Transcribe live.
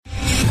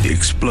the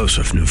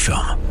explosive new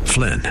film,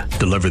 Flynn,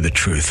 Deliver the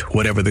Truth,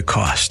 Whatever the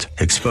Cost,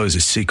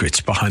 exposes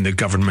secrets behind the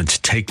government's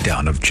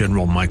takedown of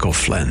General Michael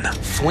Flynn.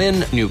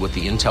 Flynn knew what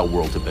the intel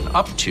world had been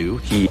up to.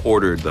 He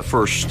ordered the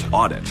first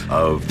audit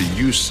of the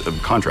use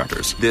of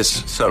contractors.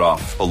 This set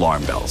off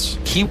alarm bells.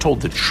 He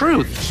told the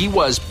truth. He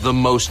was the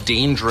most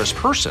dangerous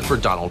person for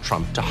Donald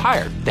Trump to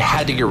hire. They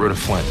had to get rid of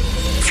Flynn.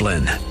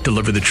 Flynn,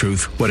 Deliver the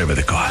Truth, Whatever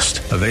the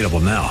Cost. Available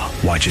now.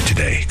 Watch it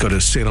today. Go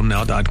to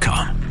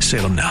salemnow.com.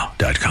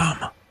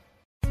 salemnow.com.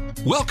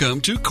 Welcome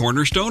to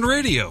Cornerstone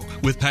Radio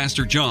with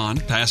Pastor John,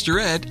 Pastor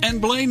Ed,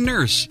 and Blaine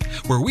Nurse,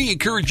 where we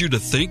encourage you to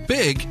think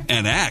big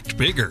and act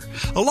bigger.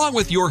 Along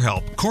with your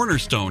help,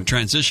 Cornerstone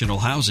Transitional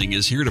Housing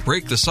is here to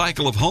break the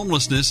cycle of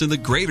homelessness in the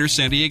greater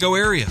San Diego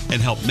area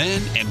and help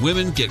men and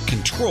women get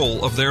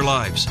control of their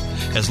lives.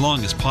 As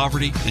long as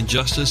poverty,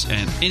 injustice,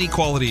 and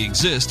inequality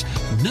exist,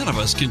 none of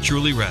us can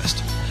truly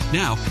rest.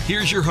 Now,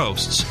 here's your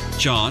hosts,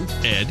 John,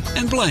 Ed,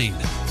 and Blaine.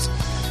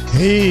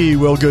 Hey,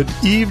 well, good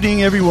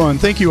evening, everyone.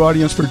 Thank you,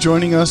 audience, for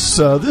joining us.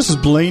 This is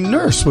Blaine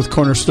Nurse with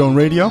Cornerstone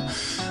Radio.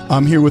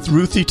 I'm here with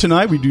Ruthie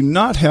tonight. We do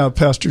not have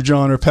Pastor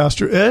John or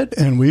Pastor Ed,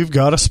 and we've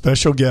got a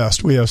special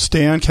guest. We have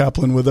Stan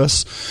Caplin with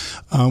us.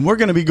 We're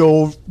going to be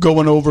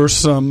going over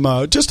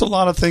some just a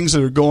lot of things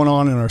that are going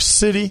on in our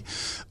city.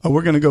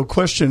 We're going to go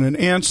question and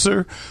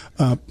answer.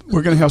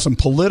 We're going to have some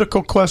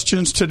political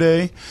questions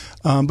today.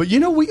 But, you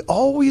know, we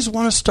always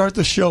want to start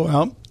the show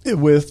out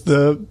with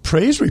the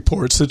praise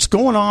reports that's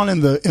going on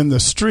in the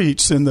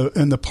streets, in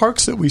the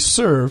parks that we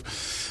serve,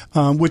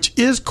 which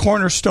is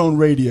Cornerstone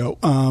Radio.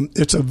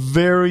 It's a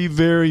very,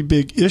 very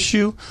big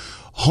issue.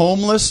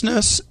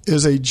 Homelessness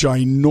is a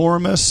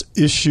ginormous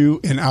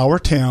issue in our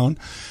town.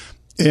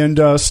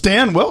 And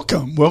Stan,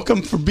 welcome.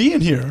 Welcome for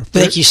being here.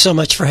 Thank you so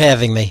much for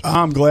having me.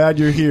 I'm glad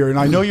you're here. And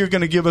I know you're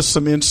going to give us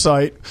some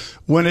insight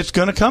when it's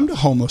going to come to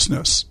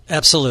homelessness.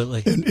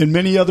 Absolutely. And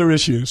many other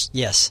issues.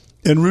 Yes.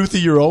 And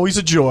Ruthie, you're always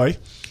a joy.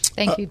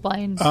 Thank you,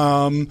 Blaine.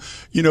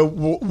 You know,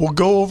 we'll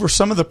go over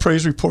some of the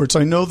praise reports.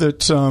 I know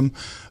that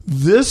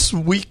this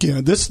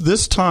weekend,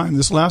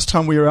 this last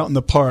time we were out in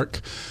the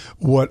park,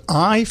 what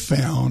I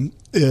found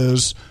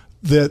is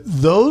that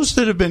those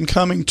that have been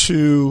coming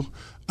to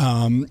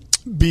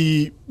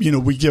we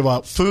give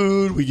out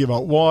food, we give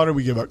out water,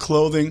 we give out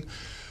clothing.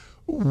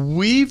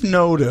 We've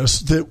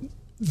noticed that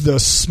the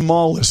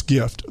smallest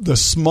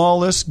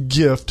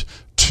gift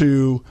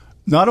to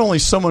not only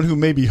someone who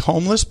may be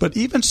homeless, but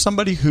even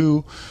somebody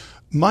who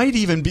might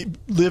even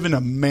live in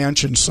a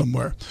mansion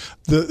somewhere.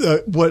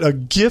 What a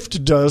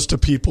gift does to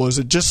people is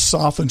it just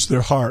softens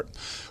their heart.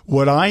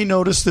 What I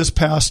noticed this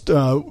past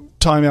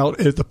time out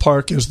at the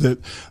park is that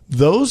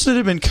those that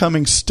have been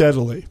coming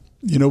steadily,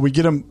 you know, we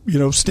get them, you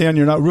know, Stan,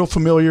 you're not real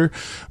familiar.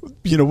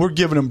 You know, we're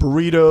giving them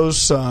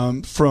burritos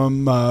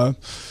from a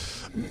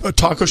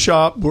taco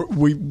shop.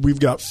 We've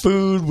got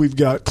food, we've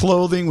got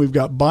clothing, we've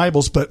got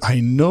Bibles, but I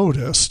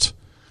noticed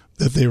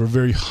that they were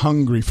very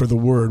hungry for the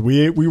Word.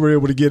 We were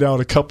able to get out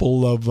a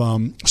couple of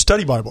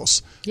study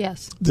Bibles.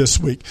 Yes. This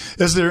week.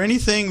 Is there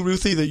anything,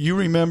 Ruthie, that you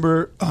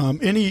remember?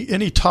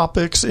 Any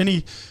topics,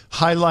 any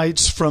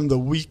highlights from the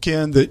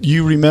weekend that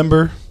you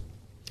remember?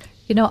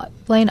 You know,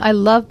 Blaine, I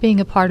love being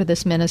a part of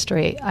this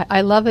ministry.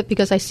 I love it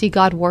because I see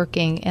God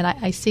working, and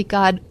I see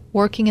God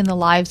working in the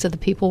lives of the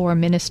people we're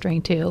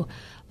ministering to.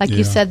 Like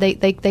you said,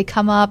 they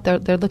come up,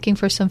 they're looking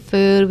for some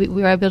food. We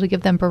were able to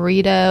give them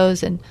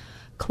burritos and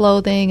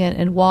clothing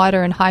and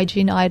water and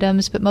hygiene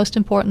items, but most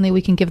importantly,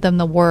 we can give them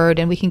the Word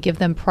and we can give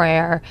them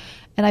prayer.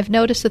 And I've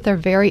noticed that they're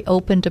very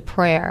open to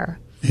prayer.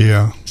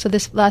 Yeah. So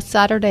this last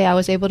Saturday, I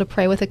was able to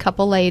pray with a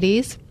couple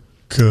ladies.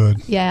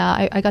 Good.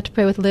 Yeah, I got to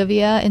pray with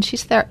Livia, and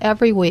she's there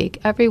every week.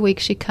 Every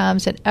week she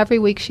comes, and every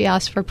week she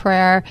asks for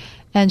prayer,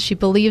 and she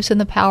believes in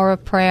the power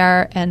of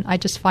prayer, and I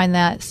just find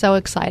that so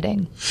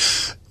exciting.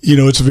 You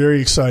know, it's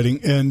very exciting.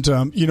 And,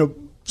 you know,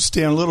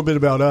 Stan, a little bit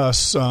about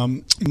us.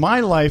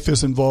 My life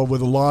is involved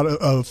with a lot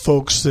of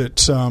folks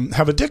that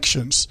have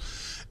addictions.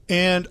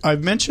 And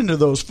I've mentioned to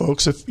those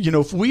folks, if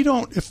we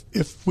don't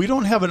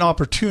have an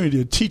opportunity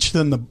to teach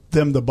them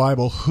the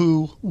Bible,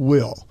 who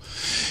will?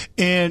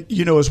 And,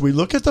 you know, as we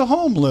look at the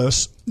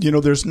homeless, you know,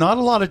 there's not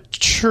a lot of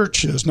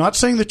churches, not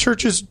saying the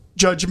church is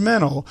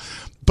judgmental,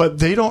 but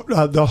they don't.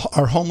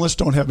 Our homeless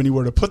don't have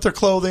anywhere to put their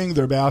clothing,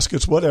 their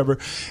baskets, whatever,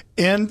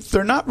 and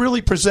they're not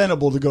really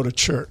presentable to go to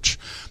church.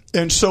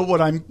 And so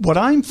what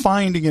I'm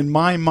finding in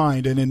my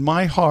mind and in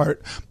my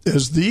heart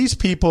is these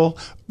people,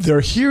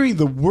 they're hearing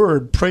the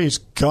Word, praise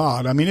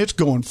God. I mean, it's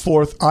going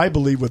forth, I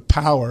believe, with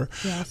power.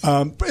 Yes.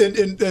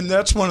 And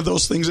that's one of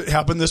those things that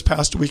happened this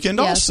past weekend.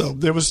 Yes. Also.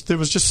 There was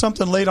just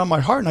something laid on my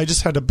heart, and I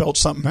just had to belt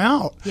something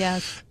out.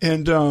 Yes.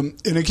 And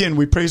again,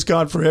 we praise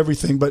God for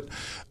everything, but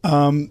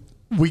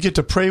we get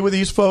to pray with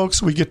these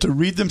folks, we get to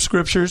read them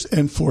scriptures,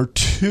 and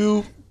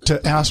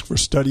to ask for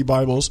study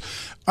Bibles.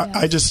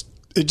 Yes.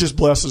 It just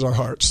blesses our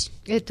hearts.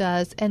 It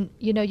does. And,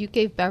 you know, you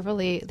gave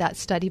Beverly that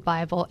study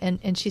Bible,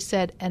 and she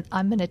said, and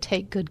I'm going to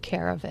take good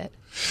care of it.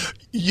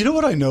 You know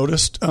what I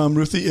noticed,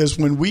 Ruthie, is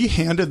when we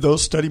handed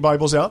those study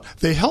Bibles out,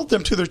 they held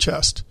them to their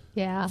chest.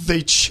 Yeah.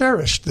 They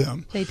cherished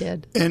them. They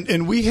did.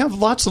 And we have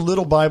lots of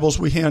little Bibles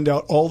we hand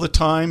out all the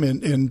time,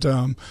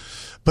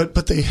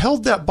 but they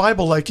held that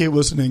Bible like it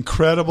was an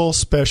incredible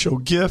special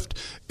gift,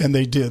 and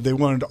they did. They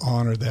wanted to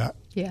honor that.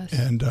 Yes.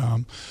 And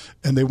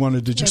they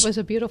wanted to just. It was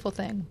a beautiful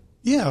thing.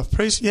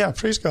 Praise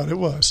God, it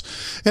was.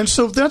 And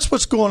so that's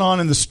what's going on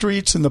in the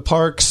streets and the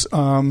parks.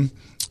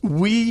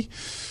 We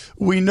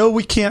know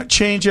we can't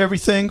change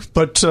everything,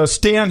 but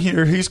Stan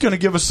here, he's going to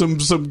give us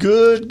some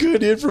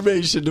good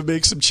information to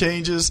make some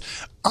changes.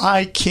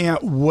 I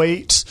can't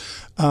wait.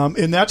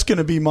 And that's going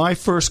to be my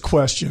first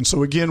question.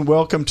 So again,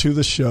 welcome to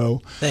the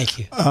show. Thank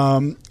you.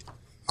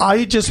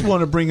 I just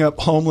want to bring up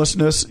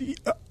homelessness.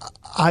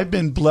 I've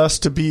been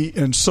blessed to be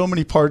in so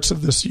many parts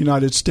of this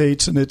United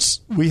States, and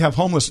we have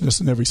homelessness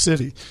in every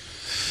city.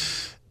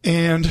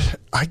 And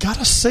I got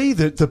to say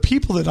that the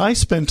people that I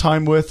spend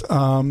time with,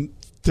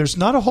 there's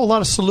not a whole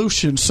lot of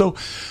solutions. So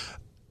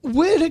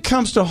when it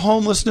comes to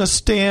homelessness,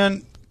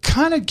 Stan,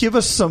 kind of give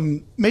us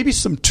maybe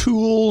some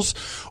tools,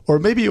 or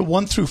maybe a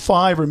 1 through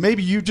 5, or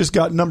maybe you just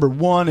got number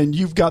 1 and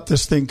you've got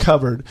this thing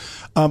covered.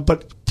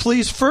 But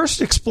please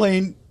first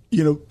explain,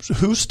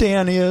 who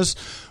Stan is,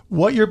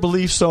 what your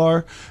beliefs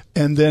are,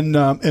 and then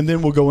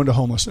we'll go into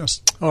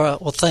homelessness. All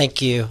right. Well, thank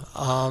you.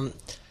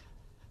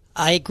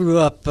 I grew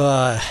up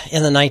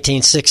in the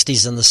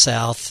 1960s in the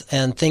South,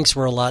 and things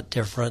were a lot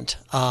different.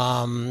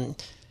 Our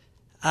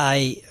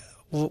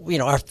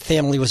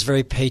family was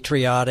very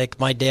patriotic.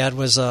 My dad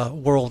was a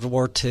World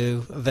War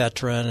II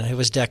veteran who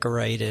was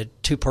decorated,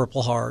 2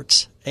 Purple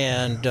Hearts,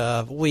 and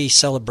we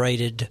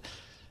celebrated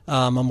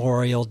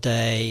Memorial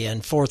Day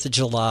and 4th of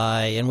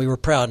July, and we were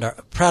proud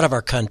of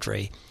our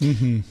country.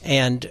 Mm-hmm.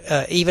 And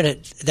even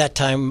at that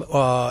time,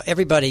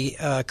 everybody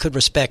could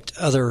respect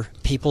other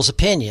people's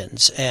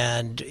opinions,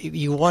 and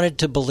you wanted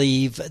to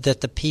believe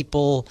that the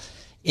people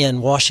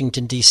in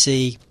Washington,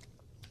 D.C.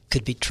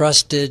 could be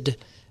trusted.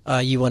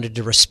 You wanted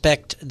to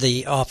respect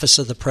the office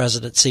of the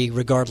presidency,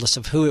 regardless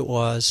of who it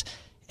was,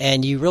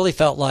 and you really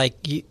felt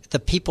like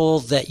the people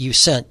that you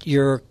sent,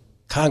 your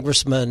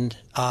congressmen,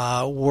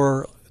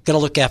 were going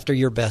to look after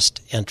your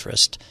best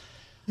interest.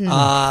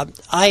 I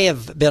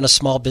have been a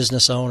small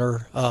business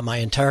owner my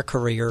entire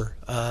career.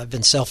 I've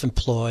been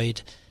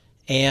self-employed,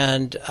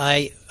 and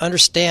I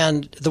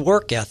understand the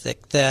work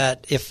ethic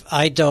that if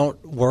I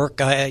don't work,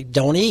 I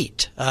don't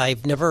eat.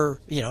 I've never,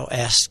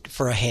 asked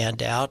for a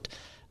handout.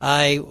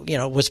 I,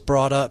 was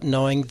brought up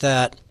knowing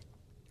that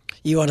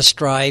you want to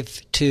strive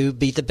to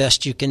be the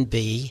best you can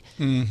be,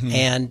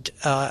 and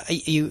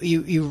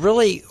you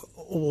really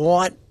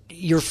want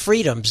your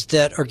freedoms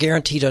that are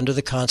guaranteed under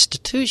the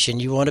Constitution.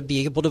 You want to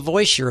be able to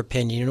voice your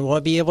opinion. You want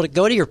to be able to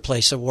go to your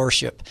place of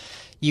worship.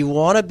 You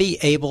want to be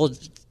able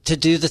to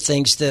do the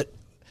things that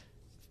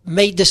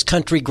made this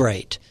country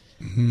great.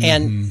 Mm-hmm.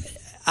 And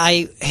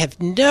I have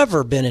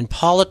never been in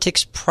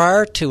politics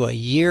prior to a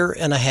year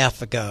and a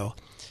half ago.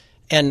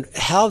 And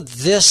how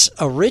this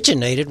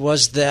originated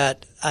was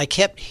that I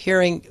kept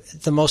hearing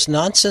the most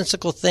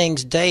nonsensical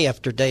things day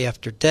after day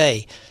after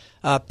day.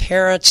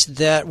 Parents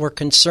that were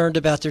concerned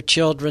about their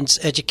children's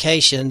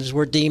educations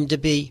were deemed to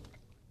be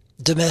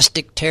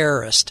domestic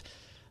terrorists.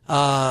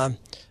 Men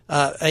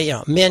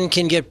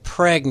can get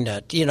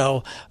pregnant.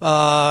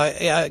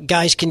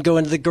 Guys can go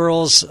into the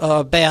girls'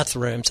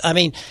 bathrooms. I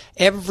mean,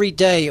 every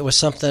day it was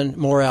something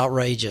more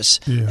outrageous.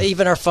 Yeah.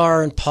 Even our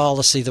foreign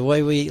policy, the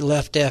way we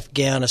left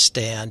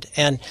Afghanistan,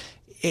 and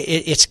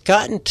it's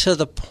gotten to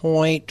the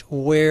point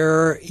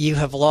where you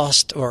have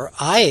lost, or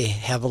I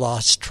have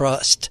lost,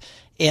 trust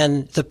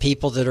in the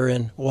people that are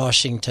in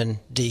Washington,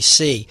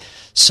 D.C.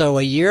 So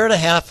a year and a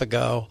half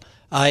ago,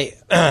 I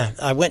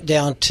went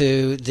down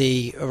to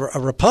the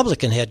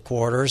Republican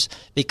headquarters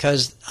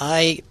because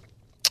I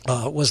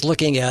was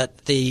looking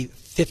at the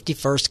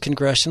 51st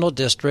Congressional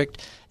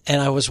District,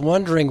 and I was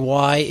wondering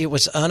why it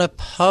was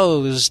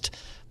unopposed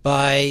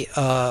by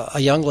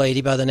a young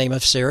lady by the name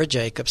of Sarah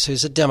Jacobs,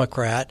 who's a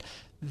Democrat,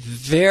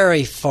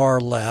 very far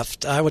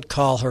left. I would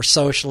call her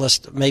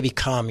socialist, maybe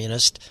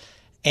communist.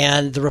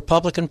 And the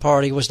Republican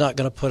Party was not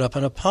going to put up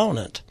an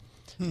opponent.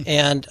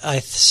 And I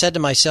said to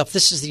myself,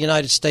 this is the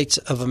United States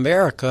of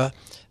America.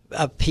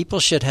 People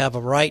should have a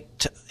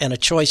right and a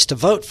choice to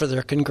vote for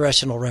their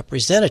congressional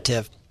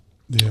representative.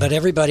 Yeah. But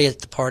everybody at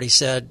the party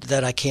said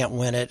that I can't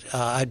win it.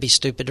 I'd be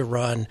stupid to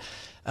run.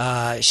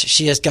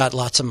 She has got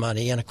lots of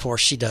money, and of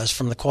course she does,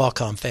 from the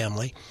Qualcomm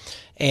family.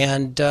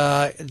 And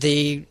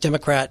the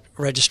Democrat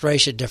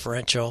registration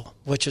differential,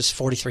 which was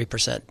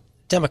 43%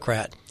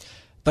 Democrat.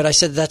 But I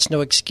said that's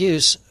no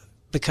excuse,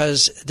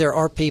 because there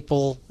are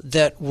people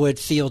that would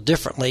feel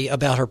differently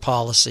about her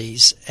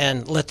policies,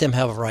 and let them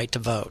have a right to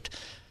vote.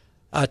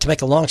 To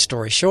make a long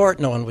story short,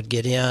 no one would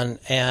get in,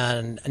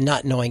 and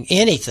not knowing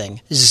anything,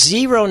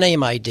 zero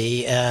name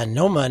ID and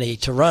no money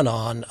to run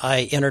on,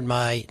 I entered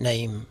my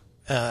name,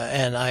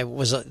 and I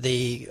was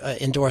the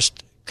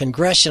endorsed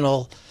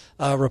congressional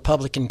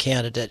Republican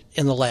candidate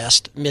in the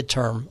last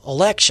midterm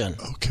election.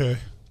 Okay.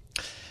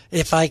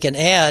 If I can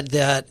add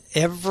that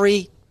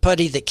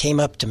everybody that came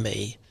up to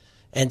me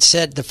and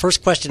said the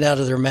first question out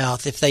of their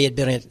mouth, if they had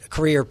been a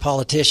career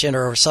politician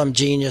or some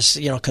genius,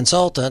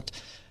 consultant,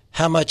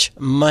 how much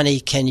money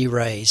can you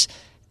raise?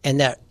 And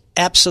that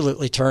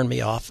absolutely turned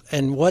me off.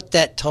 And what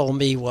that told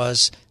me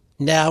was,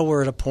 now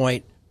we're at a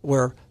point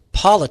where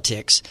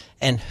politics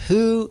and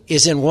who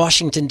is in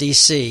Washington,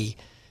 D.C.,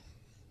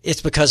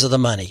 it's because of the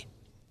money.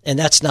 And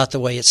that's not the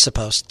way it's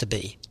supposed to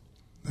be.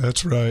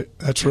 That's right.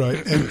 That's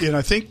right. And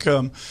I think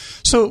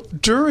so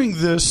during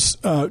this,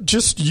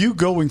 just you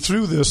going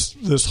through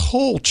this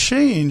whole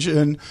change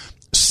and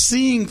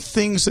seeing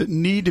things that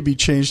need to be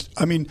changed.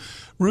 I mean,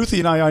 Ruthie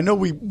and I know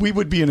we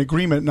would be in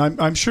agreement, and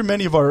I'm sure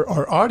many of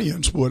our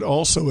audience would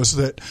also, is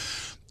that,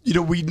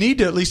 we need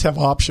to at least have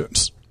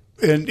options.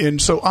 And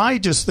so I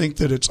just think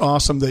that it's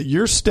awesome that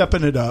you're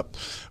stepping it up.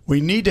 We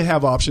need to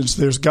have options.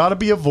 There's got to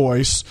be a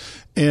voice.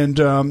 And,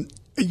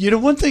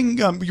 one thing,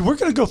 we're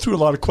going to go through a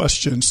lot of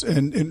questions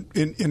and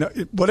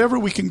whatever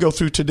we can go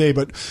through today.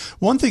 But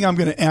one thing I'm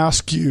going to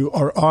ask you,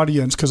 our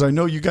audience, because I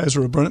know you guys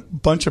are a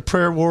bunch of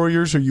prayer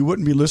warriors or you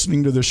wouldn't be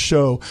listening to this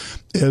show,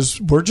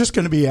 is we're just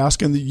going to be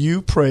asking that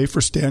you pray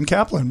for Stan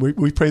Caplin.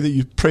 We pray that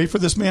you pray for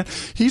this man.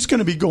 He's going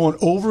to be going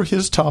over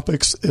his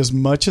topics as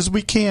much as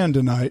we can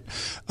tonight.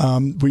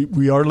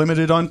 We are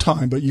limited on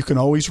time, but you can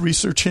always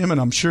research him,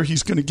 and I'm sure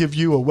he's going to give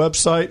you a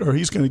website, or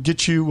he's going to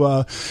get you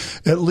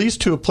at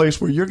least to a place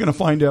where you're going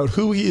to find out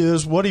who he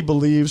is, what he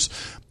believes,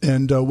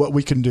 and what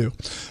we can do.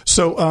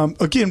 So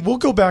again, we'll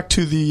go back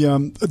to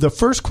the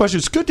first question.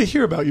 It's good to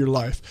hear about your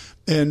life,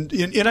 and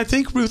I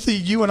think, Ruthie,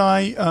 you and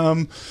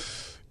I.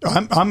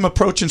 I'm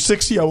approaching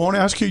 60. I won't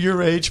ask you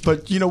your age,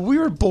 but we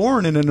were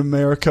born in an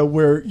America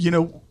where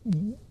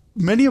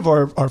many of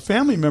our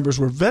family members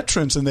were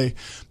veterans, and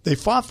they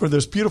fought for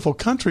this beautiful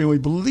country, and we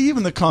believe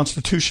in the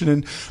Constitution.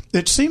 And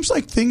it seems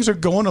like things are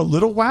going a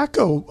little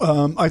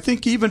wacko. I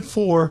think even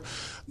for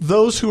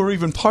those who are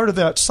even part of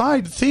that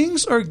side,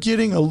 things are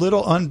getting a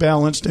little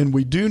unbalanced, and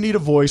we do need a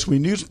voice. We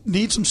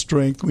need some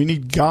strength. We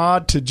need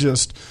God to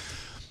just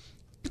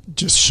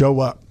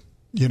show up,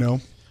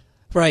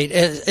 Right.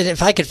 And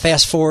if I could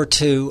fast forward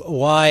to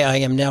why I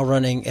am now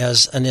running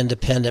as an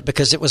independent,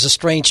 because it was a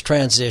strange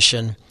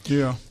transition.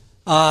 Yeah.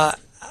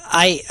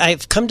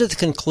 I've come to the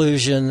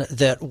conclusion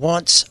that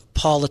once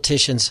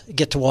politicians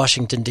get to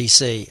Washington,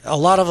 D.C., a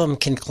lot of them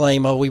can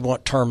claim, we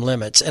want term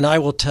limits. And I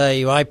will tell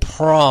you, I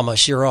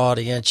promise your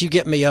audience, you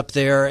get me up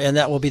there, and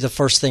that will be the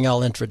first thing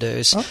I'll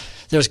introduce. Oh.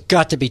 There's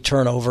got to be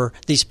turnover.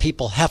 These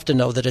people have to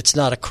know that it's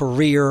not a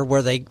career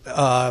where they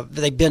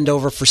bend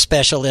over for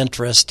special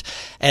interest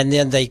and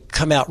then they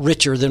come out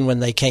richer than when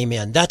they came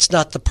in. That's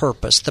not the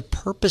purpose. The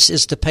purpose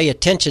is to pay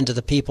attention to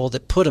the people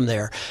that put them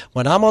there.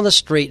 When I'm on the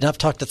street, and I've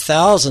talked to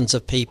thousands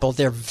of people,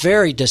 they're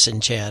very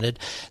disenchanted.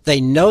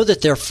 They know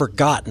that they're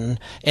forgotten,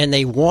 and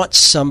they want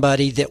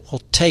somebody that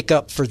will take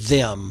up for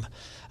them.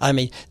 I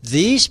mean,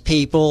 these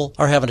people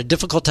are having a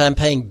difficult time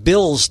paying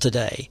bills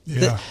today.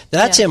 Yeah.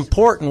 That's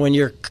important when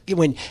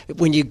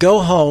you go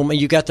home and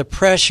you got the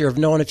pressure of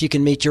knowing if you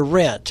can meet your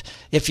rent,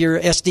 if your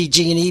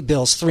SDG&E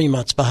bill's 3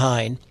 months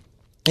behind.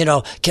 Can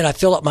I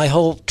fill up my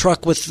whole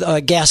truck with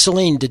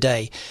gasoline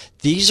today?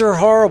 These are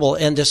horrible,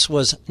 and this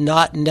was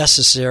not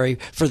necessary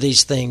for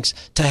these things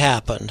to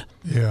happen.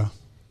 Yeah,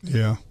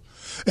 yeah.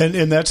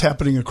 And that's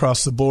happening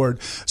across the board.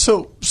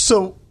 So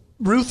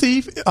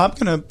Ruthie, I'm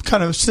going to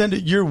kind of send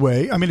it your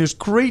way. I mean, it's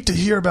great to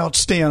hear about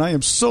Stan. I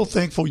am so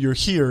thankful you're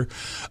here.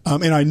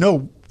 And I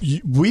know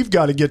we've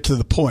got to get to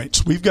the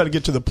points. We've got to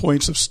get to the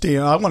points of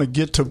Stan. I want to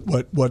get to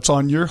what's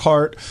on your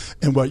heart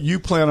and what you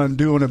plan on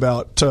doing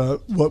about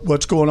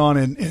what's going on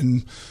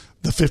in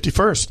the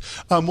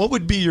 51st. What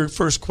would be your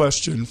first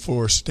question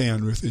for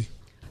Stan, Ruthie?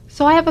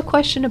 So I have a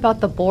question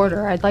about the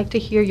border. I'd like to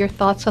hear your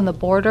thoughts on the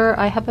border.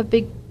 I have a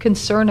big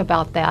concern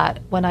about that.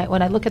 When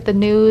I look at the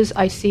news,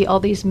 I see all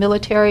these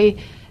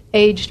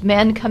military-aged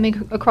men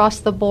coming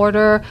across the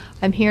border.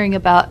 I'm hearing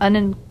about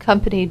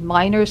unaccompanied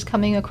minors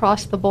coming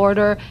across the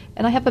border,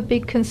 and I have a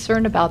big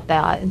concern about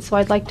that. And so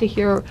I'd like to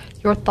hear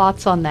your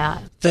thoughts on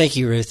that. Thank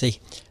you, Ruthie.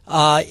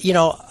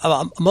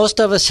 Most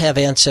of us have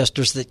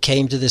ancestors that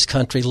came to this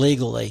country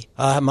legally.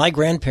 My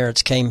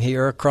grandparents came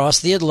here across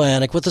the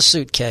Atlantic with a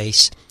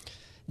suitcase.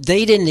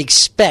 They didn't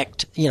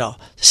expect,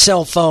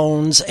 cell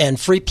phones and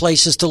free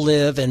places to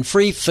live and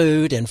free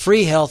food and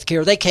free health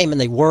care. They came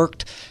and they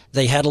worked.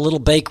 They had a little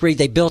bakery.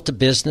 They built a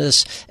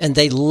business, and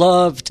they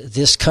loved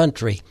this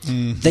country.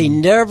 Mm-hmm. They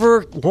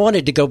never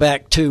wanted to go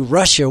back to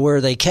Russia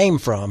where they came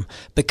from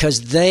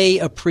because they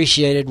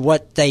appreciated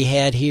what they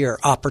had here,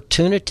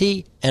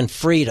 opportunity and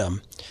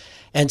freedom.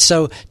 And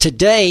so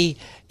today,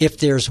 if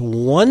there's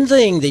one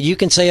thing that you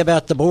can say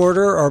about the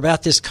border or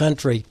about this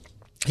country,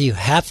 you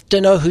have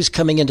to know who's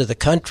coming into the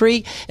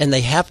country, and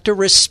they have to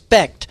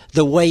respect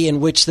the way in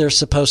which they're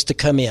supposed to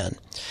come in.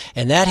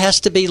 And that has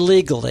to be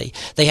legally.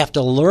 They have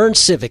to learn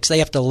civics. They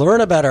have to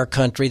learn about our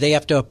country. They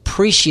have to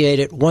appreciate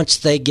it once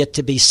they get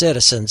to be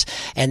citizens.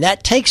 And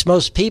that takes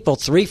most people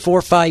 3,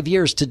 4, 5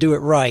 years to do it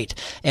right.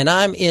 And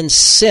I'm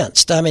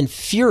incensed. I'm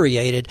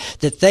infuriated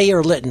that they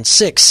are letting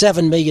 6,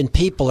 7 million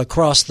people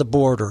across the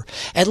border.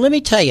 And let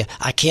me tell you,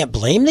 I can't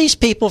blame these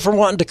people for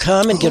wanting to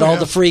come and get all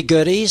the free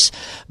goodies.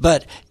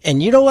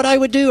 And you know what I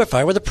would do if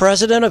I were the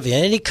president of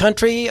any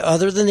country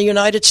other than the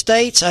United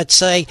States? I'd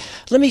say,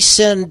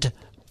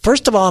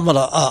 first of all, I'm going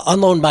to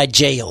unload my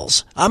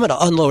jails. I'm going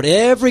to unload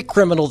every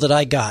criminal that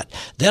I got.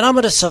 Then I'm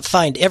going to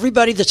find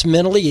everybody that's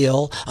mentally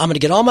ill. I'm going to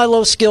get all my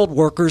low-skilled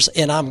workers,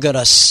 and I'm going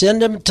to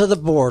send them to the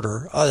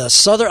border. I'm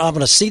going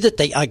to see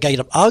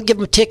that I'll give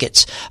them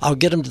tickets. I'll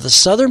get them to the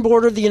southern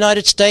border of the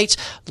United States.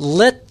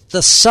 Let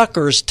the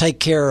suckers take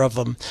care of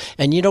them.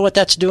 And you know what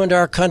that's doing to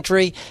our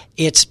country?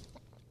 It's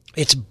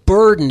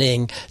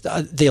burdening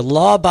the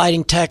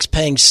law-abiding,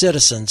 tax-paying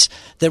citizens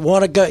that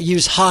want to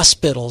use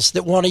hospitals,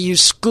 that want to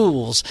use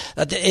schools.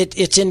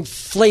 It's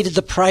inflated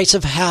the price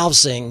of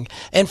housing.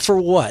 And for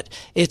what?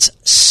 It's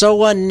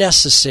so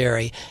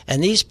unnecessary.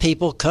 And these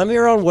people come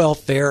here on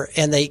welfare,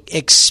 and they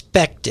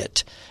expect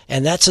it.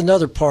 And that's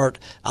another part.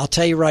 I'll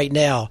tell you right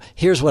now,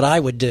 here's what I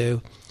would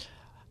do.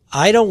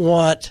 I don't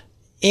want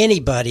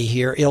anybody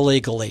here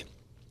illegally.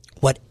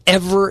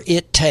 Whatever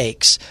it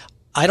takes.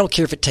 I don't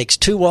care if it takes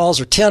 2 walls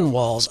or 10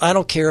 walls. I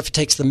don't care if it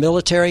takes the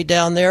military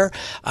down there.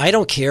 I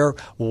don't care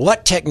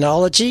what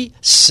technology,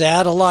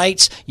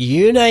 satellites,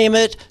 you name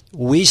it,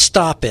 we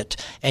stop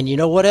it. And you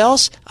know what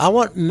else? I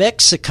want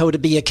Mexico to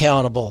be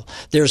accountable.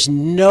 There's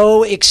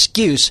no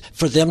excuse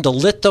for them to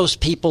let those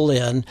people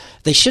in.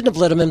 They shouldn't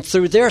have let them in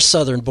through their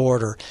southern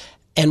border.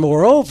 And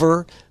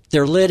moreover,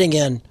 they're letting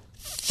in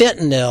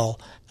fentanyl.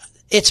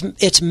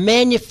 It's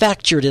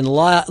manufactured in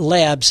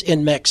labs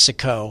in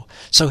Mexico.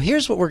 So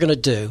here's what we're going to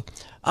do.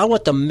 I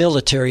want the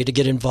military to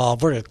get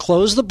involved. We're going to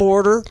close the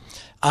border.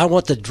 I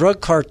want the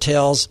drug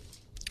cartels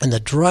and the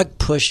drug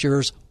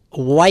pushers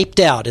wiped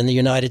out in the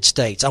United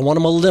States. I want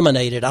them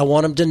eliminated. I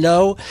want them to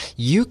know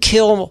you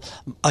kill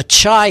a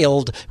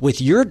child with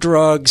your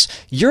drugs,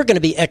 you're going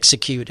to be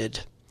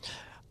executed.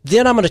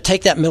 Then I'm going to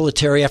take that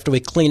military after we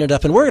clean it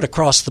up, and we're going to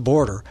cross the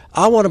border.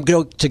 I want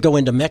them to go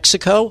into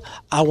Mexico.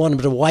 I want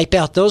them to wipe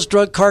out those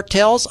drug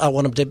cartels. I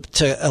want them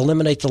to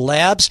eliminate the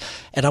labs.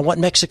 And I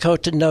want Mexico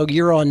to know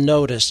you're on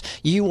notice.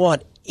 You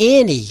want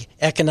any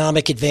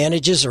economic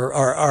advantages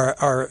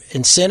or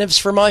incentives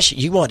from us,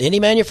 you want any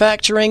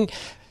manufacturing,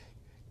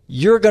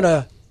 you're going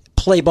to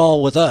play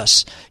ball with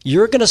us.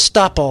 You're going to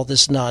stop all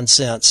this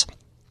nonsense.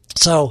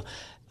 So,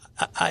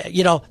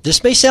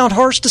 this may sound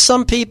harsh to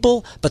some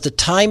people, but the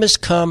time has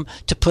come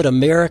to put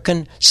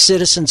American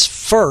citizens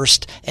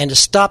first and to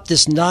stop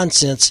this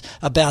nonsense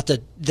about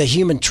the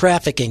human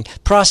trafficking,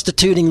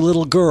 prostituting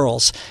little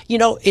girls.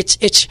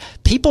 It's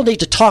people need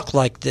to talk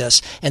like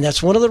this, and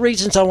that's one of the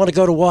reasons I want to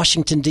go to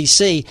Washington,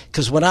 D.C.,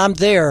 because when I'm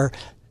there,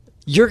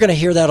 you're going to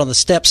hear that on the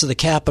steps of the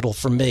Capitol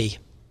from me.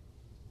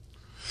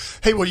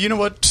 Hey, well, you know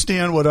what,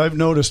 Stan? What I've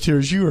noticed here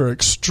is you are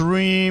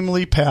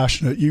extremely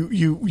passionate.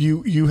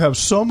 You have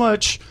so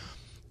much.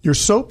 You're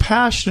so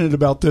passionate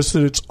about this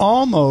that it's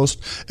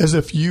almost as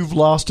if you've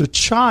lost a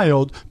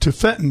child to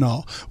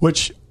fentanyl,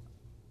 which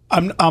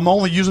I'm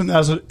only using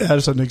as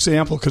an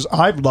example because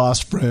I've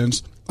lost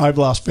friends. I've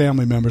lost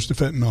family members to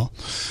fentanyl.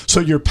 So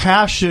your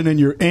passion and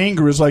your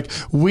anger is like,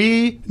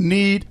 we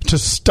need to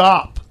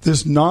stop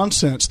this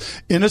nonsense.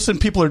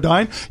 Innocent people are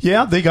dying.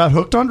 Yeah, they got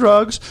hooked on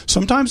drugs.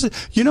 Sometimes,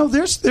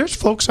 there's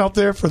folks out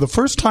there for the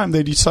first time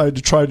they decided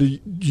to try to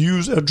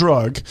use a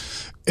drug,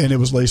 and it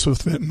was laced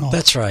with fentanyl.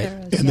 That's right.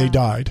 And they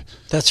died.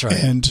 That's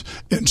right.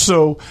 And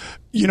so,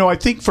 I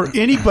think for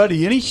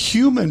anybody, any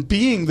human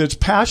being that's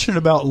passionate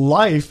about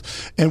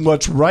life and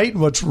what's right and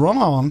what's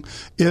wrong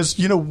is,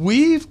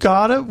 we've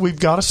got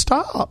to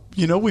stop.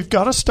 We've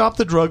got to stop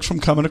the drugs from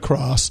coming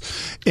across.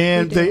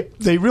 And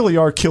they really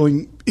are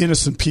killing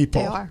innocent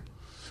people. They are.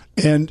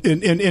 And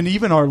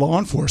even our law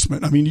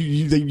enforcement. I mean,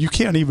 you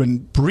can't even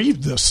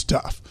breathe this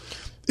stuff.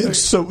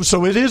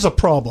 So it is a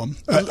problem.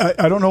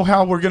 I don't know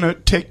how we're going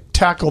to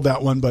tackle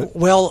that one, but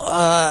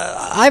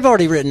I've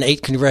already written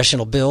 8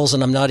 congressional bills,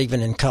 and I'm not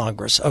even in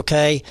Congress.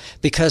 Okay,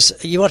 because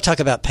you want to talk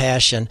about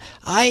passion.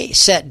 I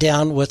sat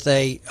down with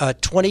a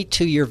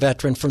 22-year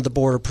veteran from the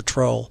Border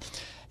Patrol,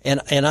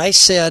 and I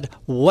said,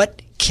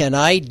 "What can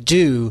I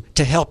do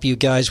to help you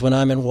guys when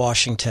I'm in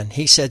Washington?"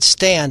 He said,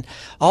 "Stan,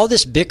 all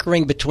this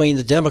bickering between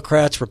the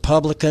Democrats,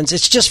 Republicans,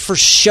 it's just for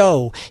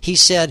show." He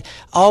said,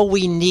 "All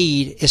we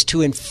need is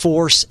to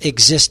enforce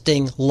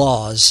existing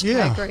laws."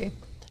 Yeah. I agree.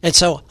 And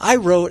so I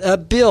wrote a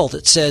bill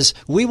that says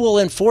we will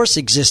enforce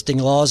existing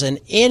laws, and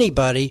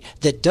anybody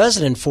that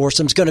doesn't enforce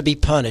them is going to be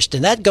punished.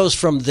 And that goes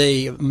from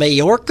the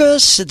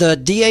Mayorkas, the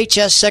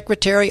DHS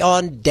secretary,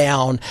 on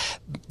down.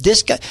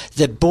 This guy,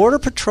 the Border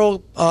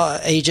Patrol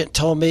agent,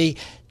 told me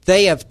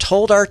they have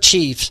told our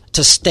chiefs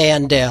to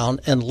stand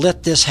down and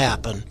let this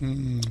happen.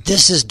 Mm.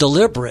 This is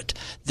deliberate.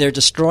 They're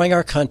destroying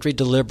our country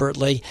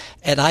deliberately,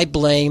 and I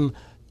blame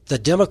the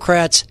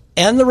Democrats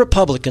and the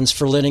Republicans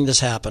for letting this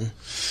happen.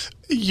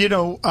 You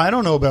know, I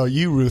don't know about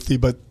you, Ruthie,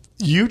 but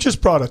you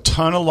just brought a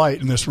ton of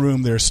light in this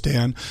room there,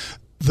 Stan.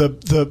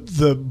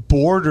 The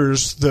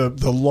borders,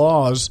 the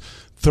laws,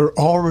 they're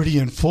already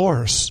in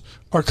force.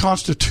 Our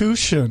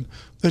Constitution,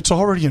 it's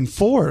already in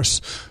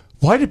force.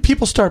 Why did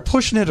people start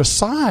pushing it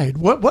aside?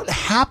 What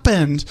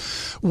happened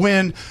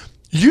when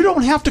you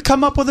don't have to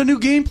come up with a new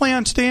game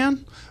plan,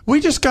 Stan? We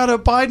just got to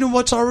abide in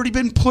what's already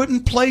been put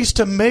in place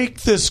to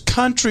make this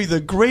country the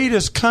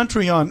greatest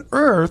country on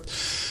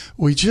earth.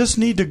 We just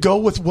need to go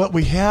with what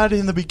we had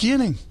in the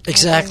beginning.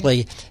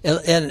 Exactly.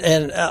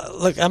 And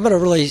look, I'm going to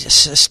really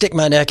stick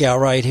my neck out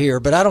right here,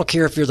 but I don't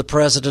care if you're the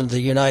President of the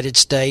United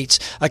States,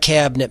 a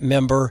cabinet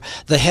member,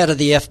 the head of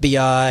the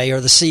FBI or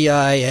the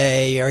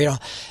CIA, or, you know,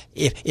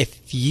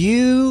 if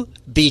you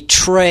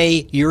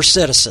betray your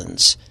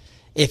citizens,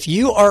 if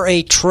you are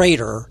a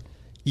traitor,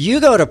 you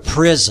go to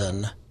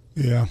prison.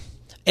 Yeah.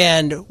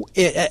 And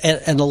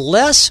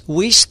unless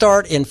we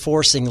start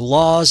enforcing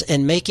laws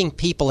and making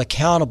people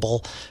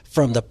accountable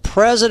from the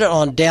president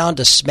on down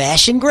to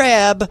smash and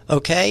grab,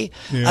 okay?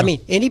 Yeah. I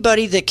mean,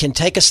 anybody that can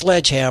take a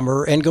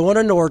sledgehammer and go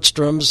into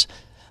Nordstrom's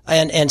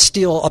and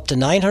steal up to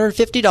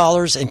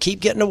 $950 and keep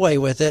getting away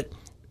with it,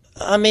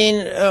 I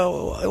mean,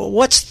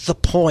 what's the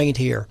point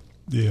here?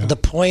 Yeah. The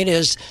point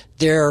is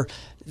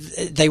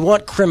they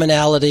want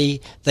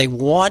criminality. They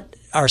want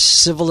our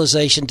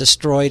civilization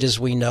destroyed as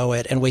we know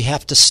it, and we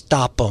have to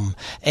stop them.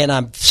 And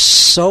I'm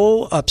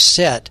so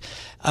upset.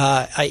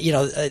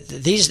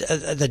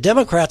 The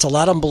Democrats, a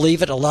lot of them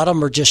believe it. A lot of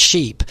them are just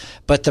sheep.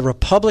 But the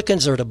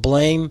Republicans are to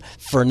blame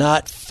for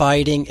not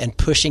fighting and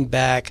pushing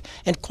back.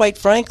 And quite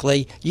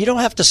frankly, you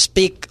don't have to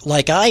speak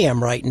like I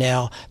am right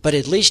now, but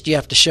at least you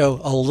have to show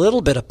a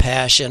little bit of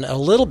passion, a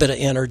little bit of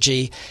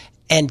energy,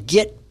 and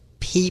get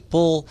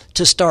people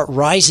to start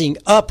rising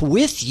up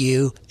with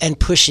you and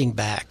pushing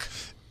back.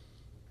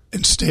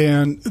 And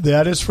Stan,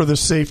 that is for the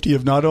safety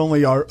of not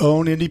only our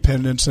own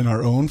independence and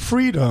our own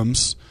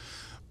freedoms,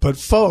 but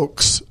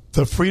folks,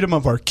 the freedom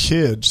of our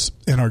kids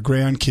and our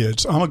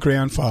grandkids. I'm a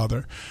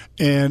grandfather,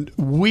 and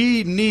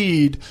we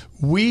need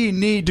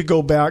to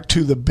go back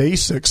to the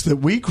basics that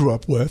we grew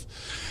up with.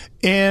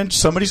 And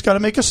somebody's got to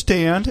make a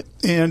stand.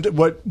 And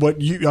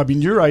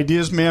your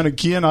ideas, man,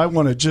 again, I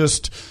want to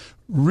just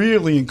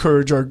really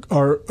encourage our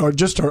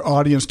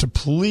audience to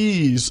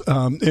please,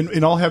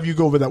 and I'll have you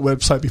go over that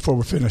website before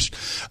we're finished.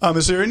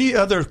 Is there any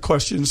other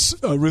questions,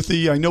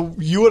 Ruthie? I know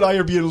you and I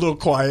are being a little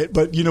quiet,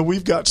 but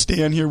we've got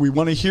Stan here. We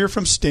want to hear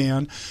from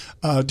Stan.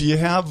 Do you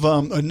have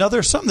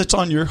something that's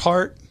on your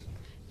heart?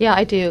 Yeah,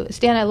 I do.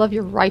 Stan, I love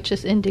your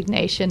righteous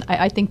indignation.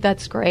 I think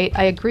that's great.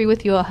 I agree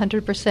with you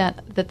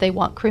 100% that they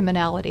want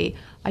criminality.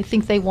 I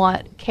think they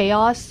want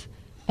chaos,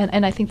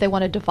 and I think they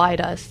want to divide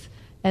us.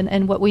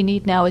 And what we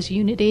need now is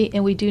unity,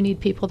 and we do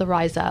need people to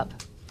rise up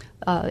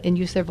and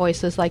use their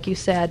voices, like you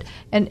said.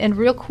 And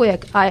real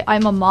quick,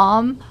 I'm a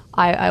mom.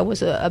 I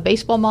was a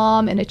baseball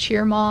mom and a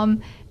cheer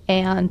mom,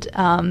 and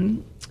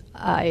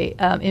I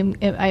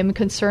am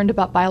concerned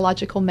about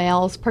biological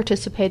males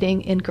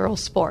participating in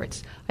girls'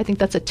 sports. I think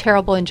that's a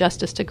terrible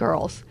injustice to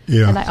girls.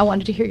 Yeah. And I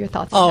wanted to hear your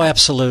thoughts on that. Oh,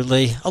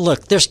 absolutely.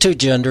 Look, there's two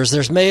genders.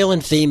 There's male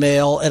and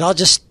female. And I'll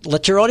just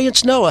let your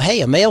audience know,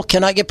 hey, a male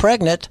cannot get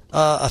pregnant.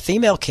 A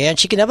female can.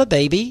 She can have a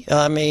baby.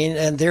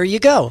 And there you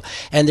go.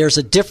 And there's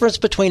a difference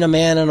between a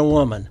man and a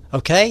woman.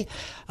 Okay?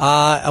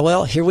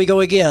 Well, here we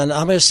go again.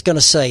 I'm just going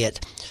to say it.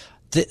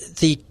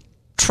 The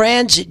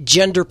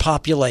transgender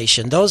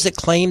population, those that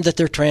claim that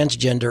they're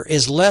transgender,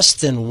 is less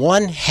than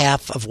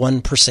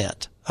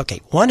 0.5%. Okay,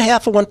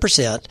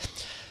 0.5%.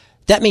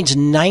 That means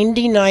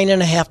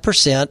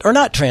 99.5% are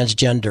not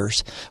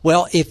transgenders.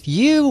 Well, if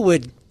you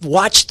would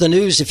watch the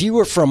news, if you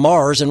were from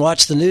Mars and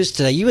watched the news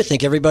today, you would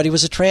think everybody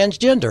was a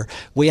transgender.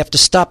 We have to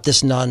stop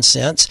this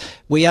nonsense.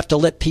 We have to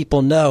let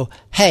people know,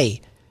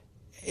 hey,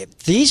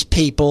 these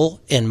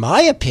people, in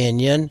my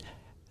opinion,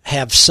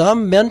 have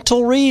some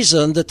mental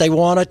reason that they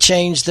want to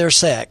change their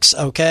sex,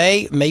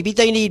 okay? Maybe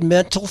they need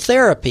mental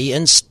therapy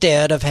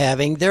instead of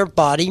having their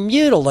body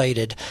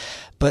mutilated.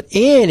 But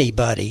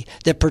anybody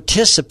that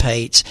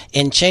participates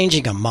in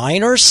changing a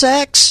minor's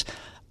sex,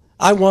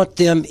 I want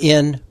them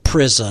in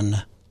prison.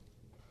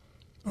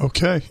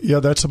 Okay. Yeah,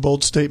 that's a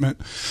bold statement.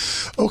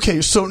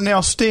 Okay, so now,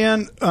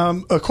 Stan,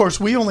 of course,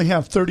 we only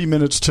have 30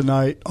 minutes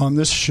tonight on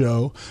this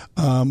show.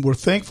 We're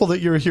thankful that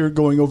you're here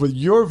going over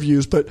your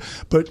views, but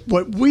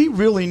what we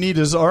really need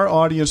is our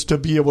audience to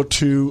be able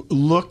to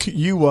look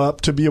you up,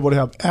 to be able to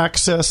have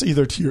access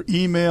either to your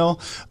email,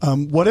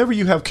 whatever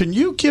you have. Can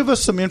you give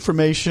us some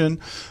information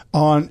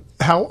on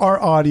how our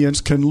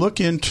audience can look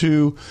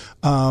into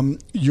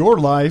your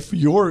life,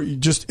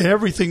 just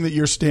everything that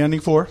you're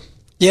standing for?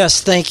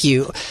 Yes, thank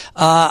you.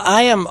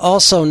 I am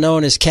also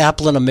known as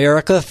Caplin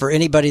America. For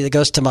anybody that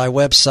goes to my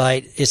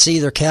website, it's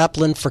either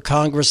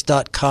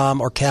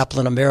caplinforcongress.com or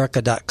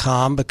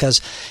caplinamerica.com,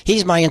 because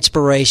he's my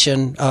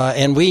inspiration,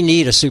 and we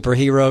need a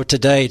superhero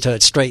today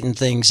to straighten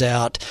things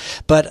out.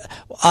 But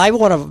I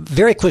want to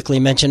very quickly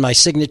mention my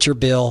signature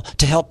bill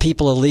to help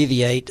people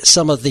alleviate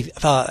some of the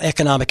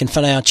economic and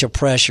financial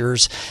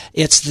pressures.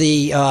 It's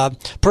the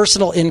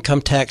Personal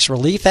Income Tax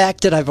Relief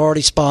Act that I've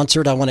already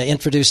sponsored. I want to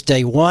introduce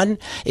day one.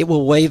 It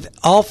will waive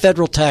all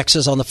federal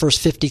taxes on the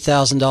first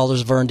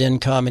 $50,000 of earned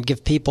income and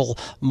give people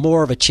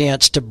more of a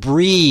chance to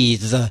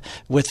breathe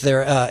with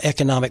their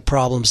economic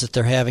problems that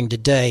they're having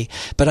today.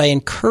 But I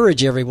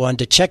encourage everyone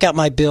to check out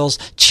my bills,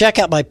 check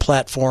out my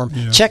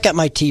platform, check out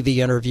my TV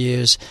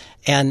interviews,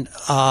 and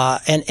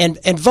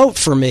vote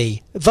for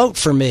me. Vote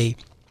for me.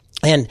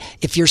 And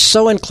if you're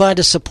so inclined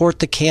to support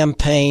the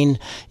campaign,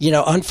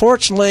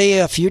 unfortunately,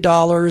 a few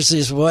dollars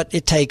is what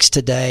it takes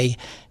today.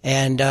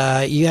 And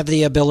you have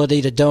the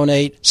ability to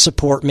donate,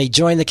 support me,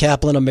 join the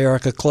Caplin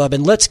America Club,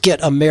 and let's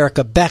get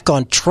America back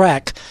on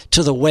track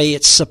to the way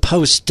it's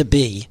supposed to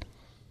be.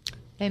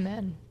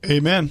 Amen.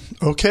 Amen.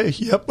 Okay.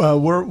 Yep.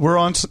 We're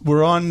on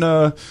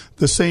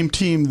the same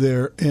team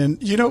there.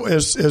 And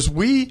as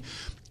we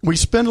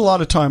spend a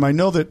lot of time, I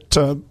know that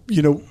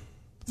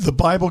the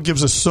Bible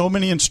gives us so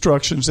many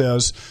instructions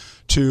as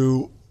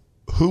to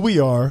who we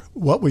are,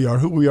 what we are,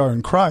 who we are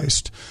in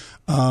Christ.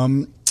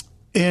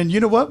 And you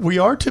know what? We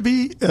are to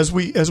be, as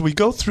we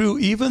go through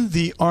even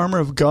the armor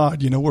of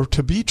God, we're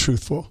to be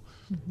truthful.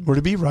 Mm-hmm. We're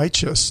to be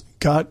righteous.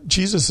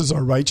 Jesus is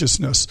our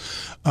righteousness.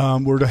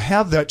 We're to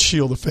have that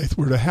shield of faith.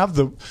 We're to have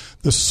the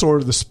sword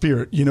of the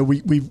Spirit.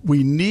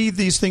 We need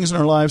these things in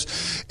our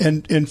lives.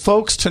 And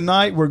folks,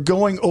 tonight we're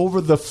going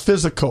over the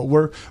physical.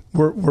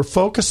 We're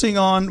focusing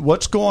on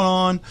what's going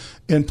on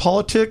in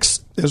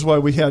politics. Is why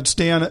we had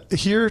Stan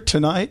here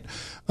tonight.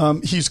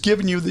 He's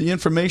given you the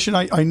information.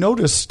 I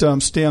noticed,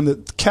 Stan,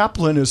 that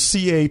Caplin is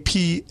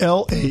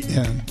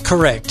Caplan.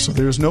 Correct. So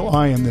there's no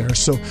I in there.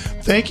 So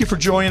thank you for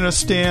joining us,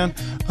 Stan.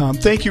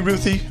 Thank you,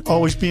 Ruthie,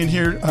 always being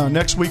here.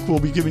 Next week we'll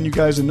be giving you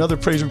guys another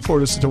praise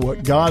report as to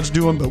what God's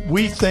doing. But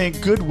we thank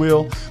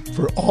Goodwill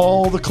for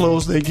all the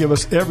clothes they give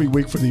us every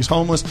week for these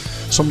homeless,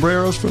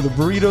 sombreros for the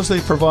burritos they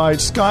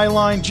provide,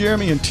 Skyline,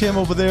 Jeremy and Tim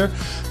over there.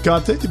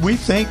 God, we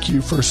thank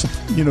you for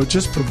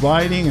just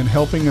providing and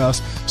helping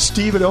us.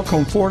 Steve at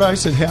Elkhorn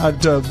Fordyce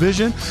had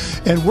vision,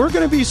 and we're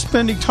going to be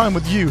spending time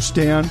with you,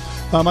 Stan.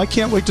 I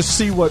can't wait to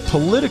see what's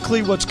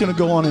going to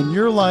go on in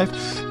your life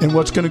and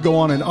what's going to go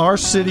on in our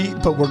city,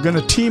 but we're going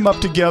to team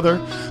up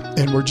together,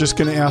 and we're just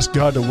going to ask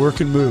God to work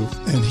and move,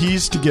 and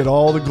He's to get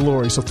all the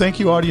glory. So thank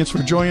you, audience,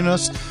 for joining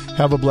us.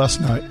 Have a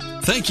blessed night.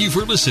 Thank you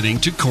for listening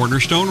to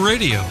Cornerstone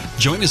Radio.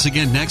 Join us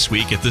again next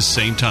week at this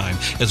same time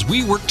as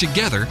we work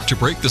together to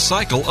break the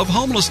cycle of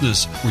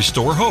homelessness,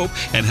 restore hope,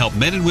 and help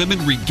men and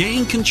women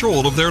regain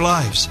control of their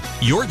lives.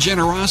 Your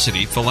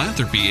generosity,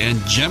 philanthropy,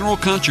 and general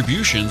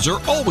contributions are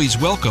always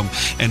welcome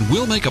and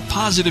will make a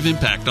positive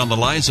impact on the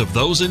lives of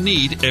those in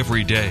need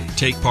every day.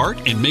 Take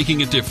part in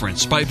making a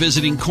difference by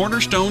visiting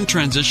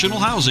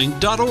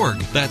cornerstonetransitionalhousing.org.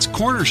 That's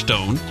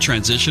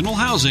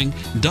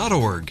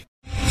cornerstonetransitionalhousing.org.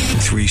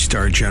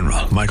 3-star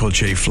General Michael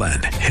J.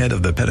 Flynn, head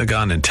of the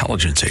Pentagon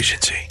Intelligence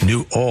Agency,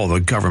 knew all the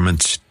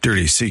government's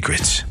dirty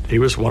secrets. He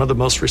was one of the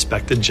most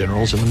respected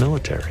generals in the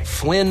military.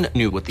 Flynn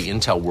knew what the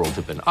intel world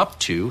had been up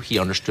to. He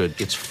understood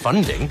its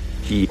funding.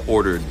 He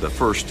ordered the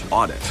first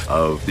audit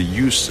of the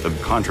use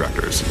of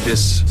contractors.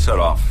 This set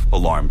off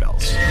alarm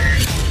bells.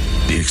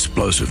 The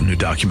explosive new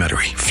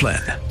documentary,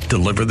 Flynn,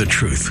 Deliver the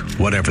Truth,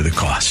 Whatever the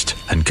Cost,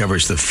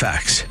 uncovers the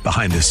facts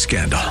behind this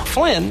scandal.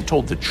 Flynn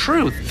told the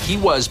truth. He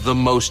was the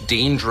most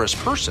dangerous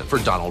person for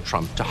Donald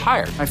Trump to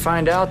hire. I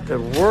find out the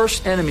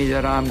worst enemy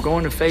that I'm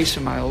going to face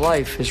in my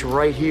life is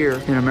right here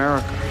in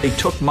America. They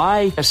took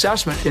my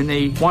assessment and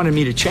they wanted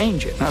me to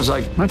change it. And I was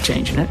like, I'm not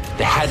changing it.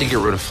 They had to get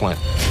rid of Flynn.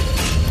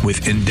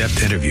 With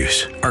in-depth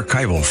interviews,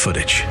 archival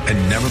footage,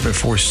 and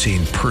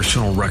never-before-seen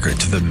personal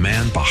records of the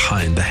man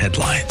behind the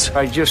headlines.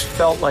 I just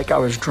felt like I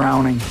was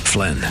drowning.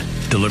 Flynn,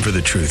 Deliver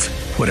the Truth,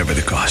 Whatever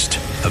the Cost.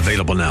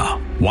 Available now.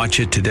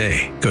 Watch it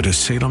today. Go to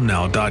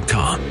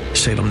salemnow.com.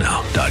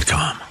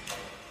 salemnow.com.